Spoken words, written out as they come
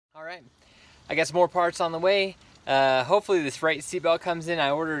All right, I got some more parts on the way. Hopefully this right seatbelt comes in. I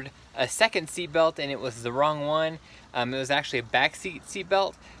ordered a second seatbelt and it was the wrong one. It was actually a back seat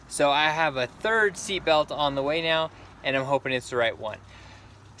seatbelt. So I have a third seatbelt on the way now and I'm hoping it's the right one.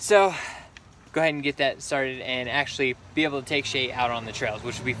 So go ahead and get that started and actually be able to take Shae out on the trails,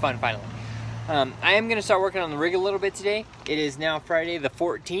 which will be fun finally. I am gonna start working on the rig a little bit today. It is now Friday the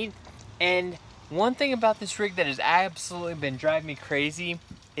 14th, and one thing about this rig that has absolutely been driving me crazy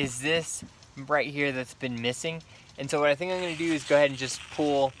is this right here that's been missing. And so what I think I'm gonna do is go ahead and just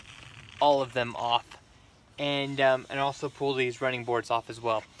pull all of them off and also pull these running boards off as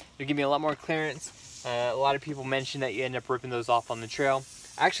well. It'll give me a lot more clearance. A lot of people mention that you end up ripping those off on the trail.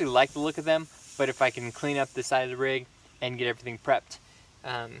 I actually like the look of them, but if I can clean up the side of the rig and get everything prepped,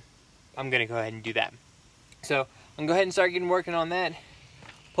 I'm gonna go ahead and do that. So I'm gonna go ahead and start working on that.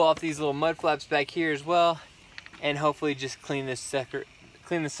 Pull off these little mud flaps back here as well, and hopefully just clean this sucker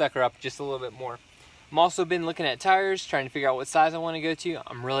up just a little bit more. I'm also been looking at tires, trying to figure out what size I want to go to.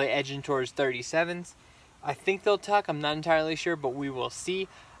 I'm really edging towards 37's. I think they'll tuck, I'm not entirely sure, but we will see.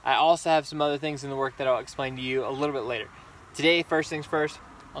 I also have some other things in the work that I'll explain to you a little bit later. Today, first things first,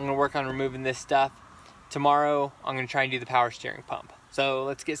 I'm gonna work on removing this stuff. Tomorrow, I'm gonna try and do the power steering pump. So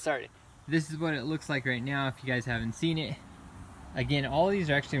let's get started. This is what it looks like right now if you guys haven't seen it. Again, all of these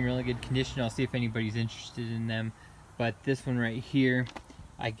are actually in really good condition. I'll see if anybody's interested in them. But this one right here,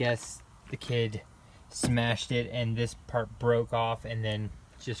 I guess the kid smashed it and this part broke off and then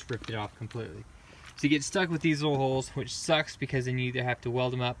just ripped it off completely. So you get stuck with these little holes, which sucks because then you either have to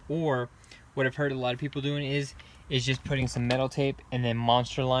weld them up, or what I've heard a lot of people doing is just putting some metal tape and then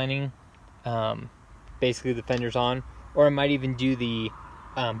monster lining basically the fenders on, or I might even do the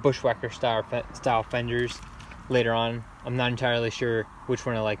bushwhacker style fenders later on. I'm not entirely sure which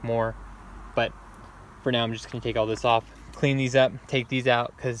one I like more, but for now I'm just gonna take all this off, clean these up, take these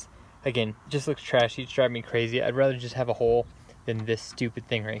out, because again, it just looks trashy. It's driving me crazy. I'd rather just have a hole than this stupid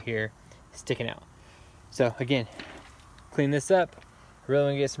thing right here sticking out. So again, clean this up. I really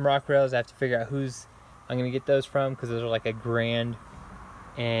want to get some rock rails. I have to figure out who's I'm gonna get those from, because those are like $1,000.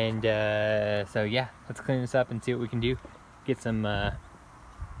 And so yeah, let's clean this up and see what we can do. Get some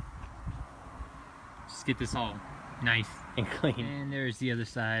just get this all nice and clean. And there's the other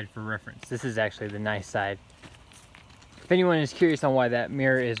side for reference. This is actually the nice side. If anyone is curious on why that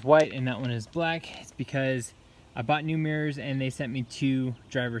mirror is white and that one is black, it's because I bought new mirrors and they sent me 2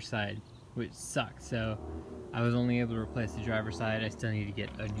 driver's side, which sucked. So I was only able to replace the driver's side. I still need to get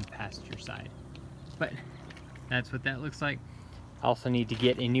a new passenger side. But that's what that looks like. I also need to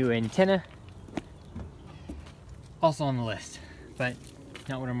get a new antenna. Also on the list, but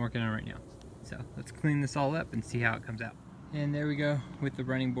not what I'm working on right now. So let's clean this all up and see how it comes out. And there we go with the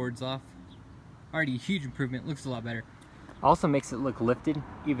running boards off. Already a huge improvement, looks a lot better. Also makes it look lifted,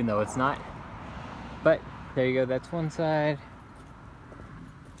 even though it's not. But there you go, that's one side.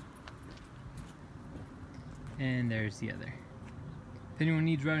 And there's the other. If anyone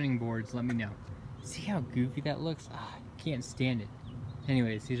needs running boards, let me know. See how goofy that looks? Ah, I can't stand it.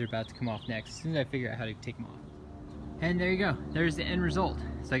 Anyways, these are about to come off next, as soon as I figure out how to take them off. And there you go, there's the end result.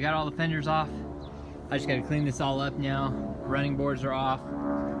 So I got all the fenders off. I just gotta clean this all up now. Running boards are off.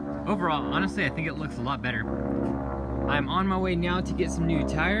 Overall, honestly, I think it looks a lot better. I'm on my way now to get some new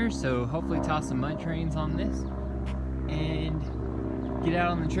tires, so hopefully toss some mud trains on this and get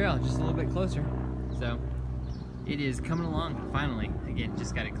out on the trail just a little bit closer. So it is coming along finally. Again,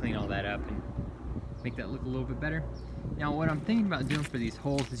 just gotta clean all that up and make that look a little bit better. Now what I'm thinking about doing for these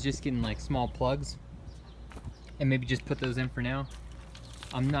holes is just getting like small plugs and maybe just put those in for now.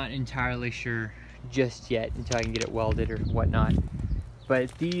 I'm not entirely sure just yet until I can get it welded or whatnot.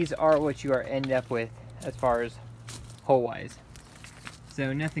 But these are what you are ending up with as far as hole wise.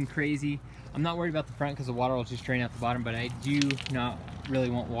 So nothing crazy. I'm not worried about the front because the water will just drain out the bottom, but I do not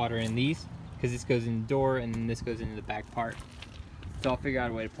really want water in these because this goes in the door and then this goes into the back part. So I'll figure out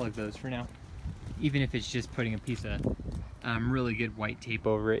a way to plug those for now. Even if it's just putting a piece of really good white tape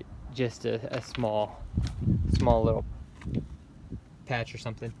over it, just a small little patch or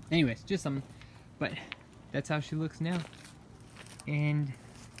something. Anyways, just something. But that's how she looks now. And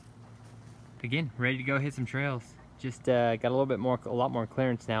again, ready to go hit some trails. Just got a lot more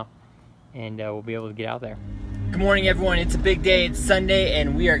clearance now, and we'll be able to get out there. Good morning, everyone. It's a big day. It's Sunday,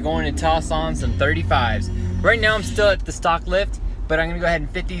 and we are going to toss on some 35's. Right now, I'm still at the stock lift, but I'm gonna go ahead and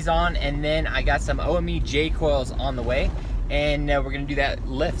fit these on, and then I got some OME J coils on the way, and we're gonna do that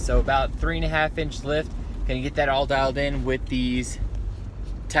lift. So about 3.5-inch lift. Gonna get that all dialed in with these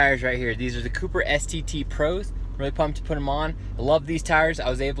tires right here. These are the Cooper STT Pros. Really pumped to put them on. I love these tires. I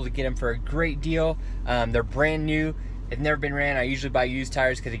was able to get them for a great deal. They're brand new. They've never been ran. I usually buy used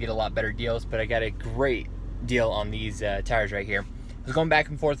tires because I get a lot better deals, but I got a great deal on these tires right here. I was going back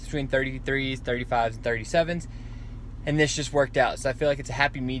and forth between 33s, 35s, and 37s, and this just worked out. So I feel like it's a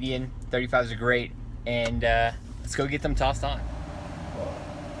happy median. 35s are great, and let's go get them tossed on.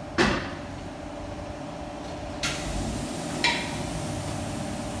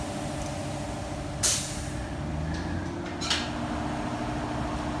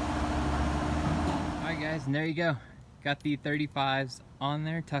 Alright guys, and there you go. Got the 35s on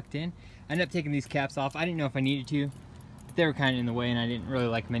there, tucked in. I ended up taking these caps off. I didn't know if I needed to, but they were kind of in the way and I didn't really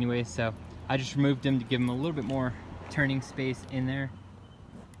like them anyway, so I just removed them to give them a little bit more turning space in there.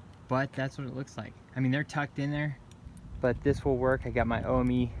 But that's what it looks like. I mean, they're tucked in there, but this will work. I got my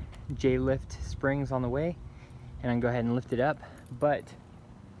OME J-lift springs on the way, and I can go ahead and lift it up. But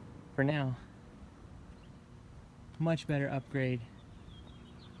for now, much better upgrade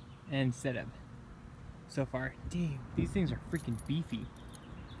and setup so far. Damn, these things are freaking beefy.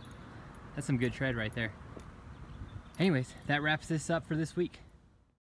 That's some good tread right there. Anyways, that wraps this up for this week.